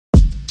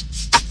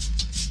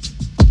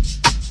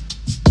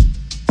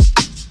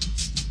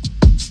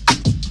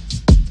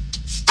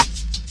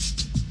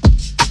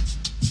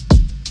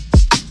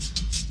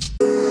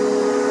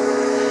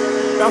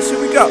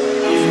we go.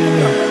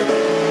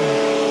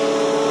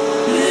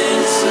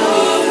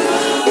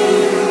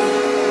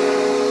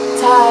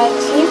 Todd,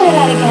 can you play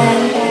that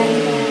again?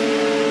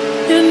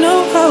 You know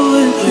how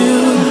it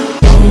feels.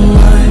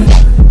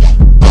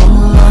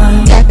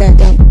 Track that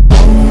down.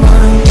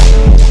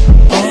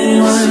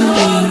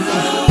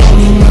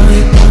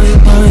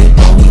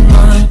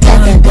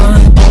 Track that down.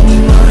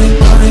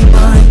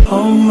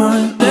 Oh my,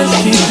 let's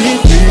keep it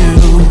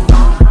real.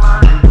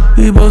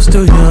 We both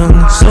still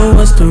young, so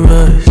what's the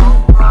rush?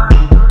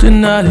 The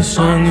night is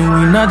young and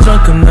we not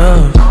drunk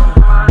enough.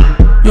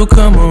 You'll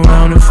come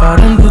around if I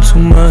don't do too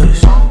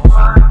much.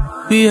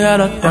 We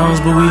had our downs,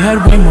 but we had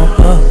way more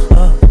ups.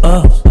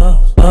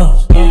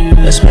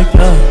 Let's make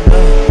love,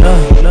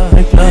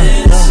 make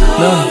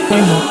love,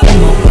 way more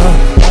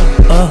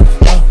up.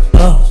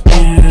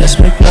 Let's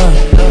make love,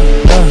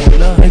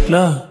 make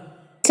love.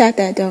 Track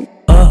that down.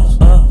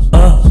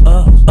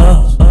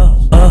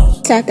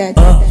 Track that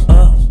down.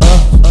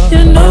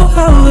 You know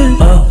how it.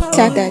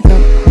 Track that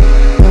down.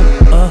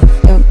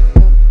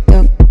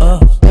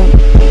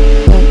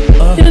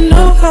 You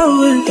know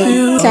how it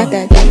feels. Track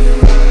that down.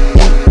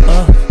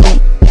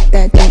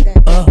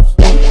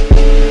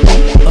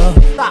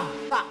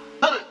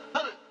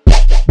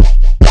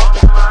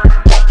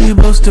 We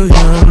both still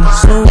young,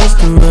 so what's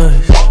the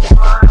rush?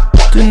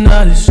 The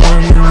night is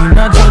young and we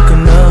not drunk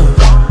enough.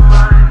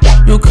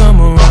 You'll come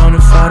around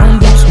if I don't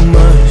do too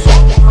much.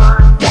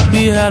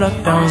 We had our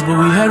downs, but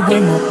we had way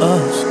more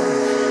ups.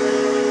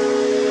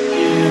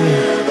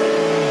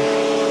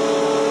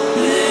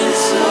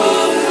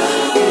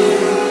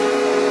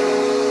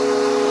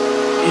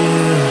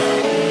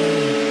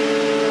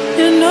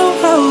 You know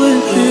how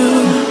it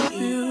feels.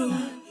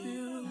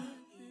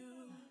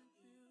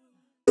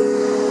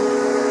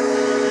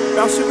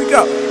 Now should we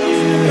go?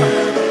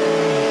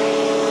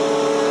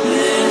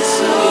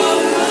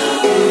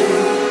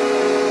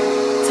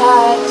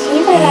 Todd, can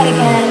you play that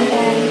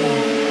again?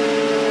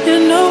 You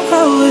know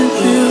how it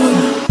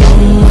feels.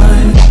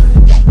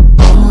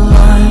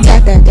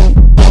 Track that down.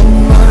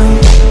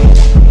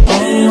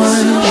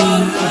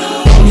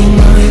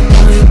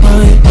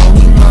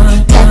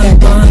 Track that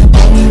down.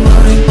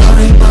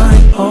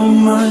 Oh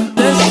my,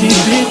 let's keep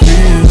it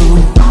real.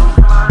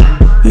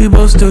 We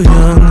both still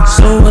young,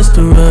 so what's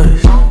the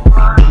rush?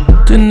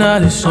 The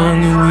night is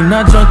young and we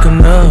not drunk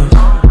enough.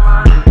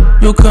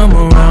 You'll come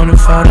around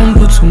if I don't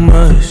do too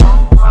much.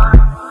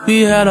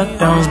 We had our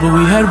downs, but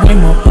we had way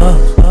more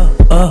ups.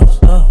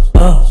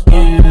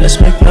 Let's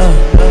make love,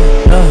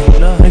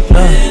 make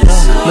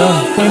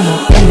love, way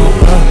more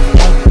up.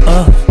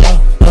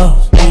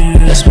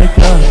 Let's make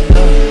love,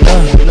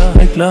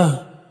 make love.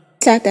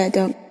 Track that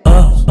down.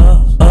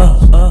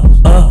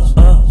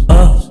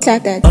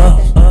 Track that down.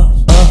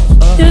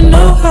 You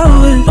know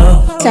how it.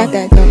 Track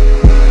that down.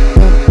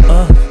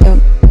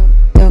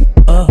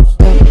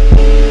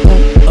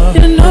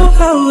 You know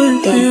how it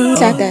feels.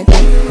 Track that down.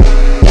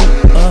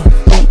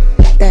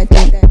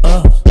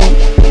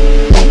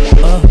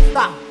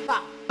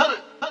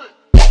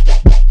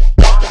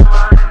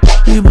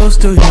 We both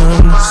still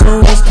young, so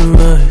what's the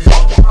rush?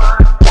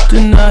 The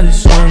night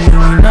is young and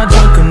we not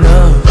drunk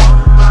enough.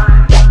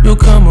 You'll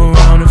come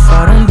around if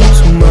I don't do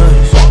too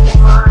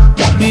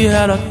much. We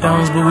had our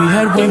downs, but we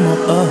had way more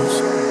ups.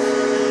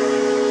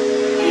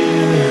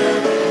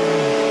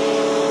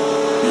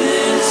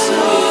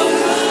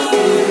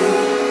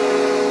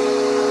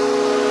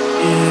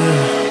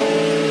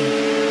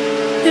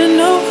 You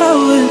know how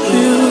it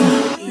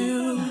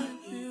feels.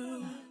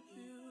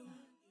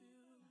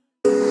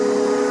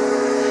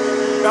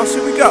 Now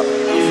should we go?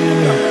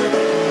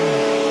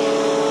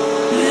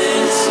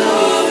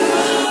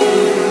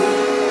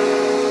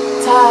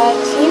 Todd,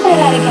 can you play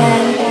that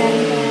again?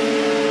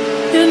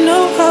 You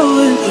know how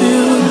it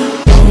feels.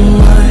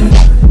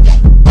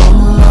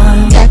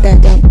 Track that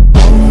down.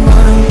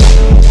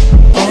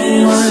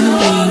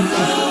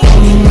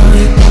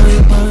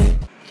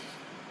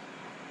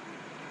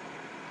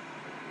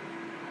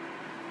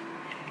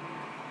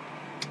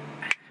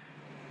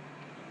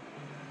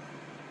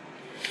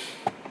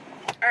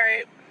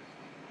 Alright,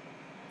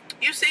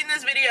 you've seen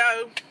this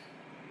video.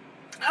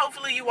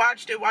 Hopefully you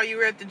watched it while you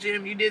were at the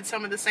gym. You did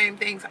some of the same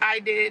things I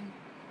did.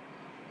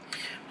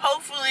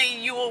 Hopefully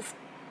you will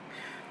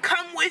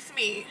come with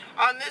me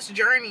on this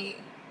journey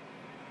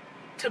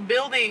to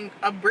building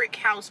a brick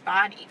house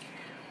body.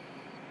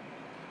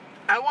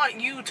 I want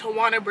you to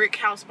want a brick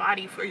house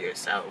body for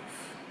yourself.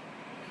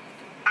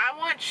 I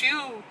want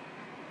you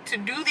to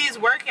do these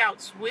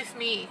workouts with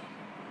me.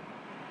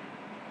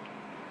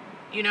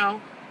 You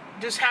know,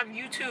 just have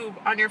YouTube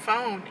on your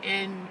phone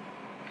and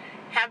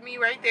have me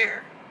right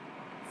there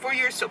for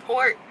your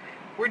support.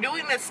 We're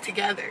doing this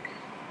together.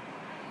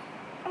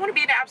 I want to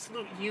be an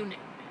absolute unit.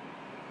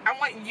 I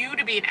want you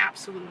to be an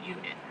absolute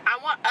unit. I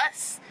want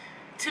us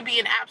to be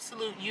an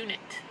absolute unit.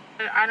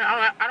 I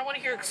don't want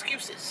to hear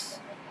excuses.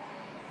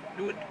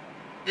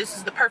 This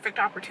is the perfect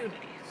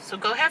opportunity. So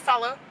go ahead,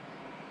 follow,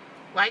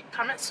 like,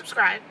 comment,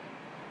 subscribe.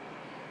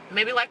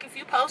 Maybe like a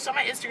few posts on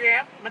my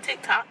Instagram, my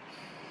TikTok.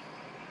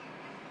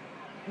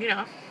 You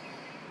know,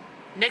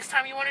 Next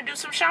time you want to do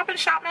some shopping,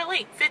 shop my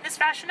link. Fitness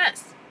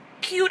Fashioness.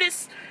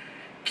 Cutest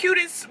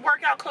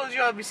workout clothes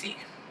you'll ever see.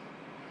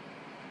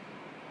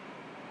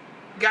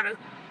 Got a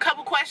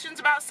couple questions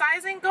about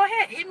sizing? Go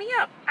ahead, hit me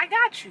up. I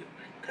got you.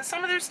 Because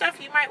some of their stuff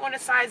you might want to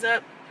size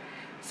up.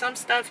 Some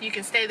stuff you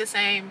can stay the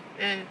same.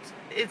 And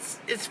it's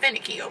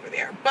finicky over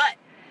there. But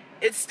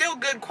it's still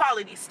good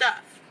quality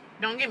stuff.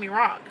 Don't get me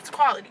wrong. It's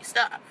quality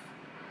stuff.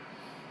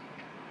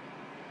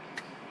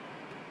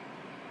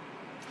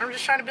 I'm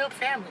just trying to build a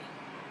family.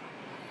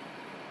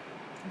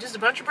 Just a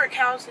bunch of brick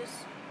houses.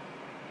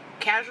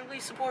 Casually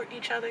supporting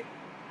each other.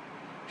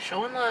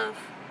 Showing love.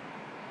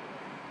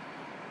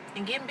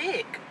 And getting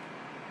big.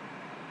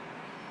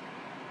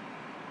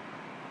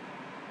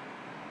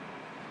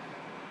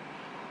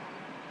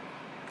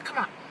 Come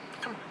on.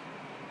 Come on.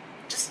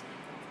 Just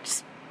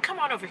come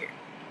on over here.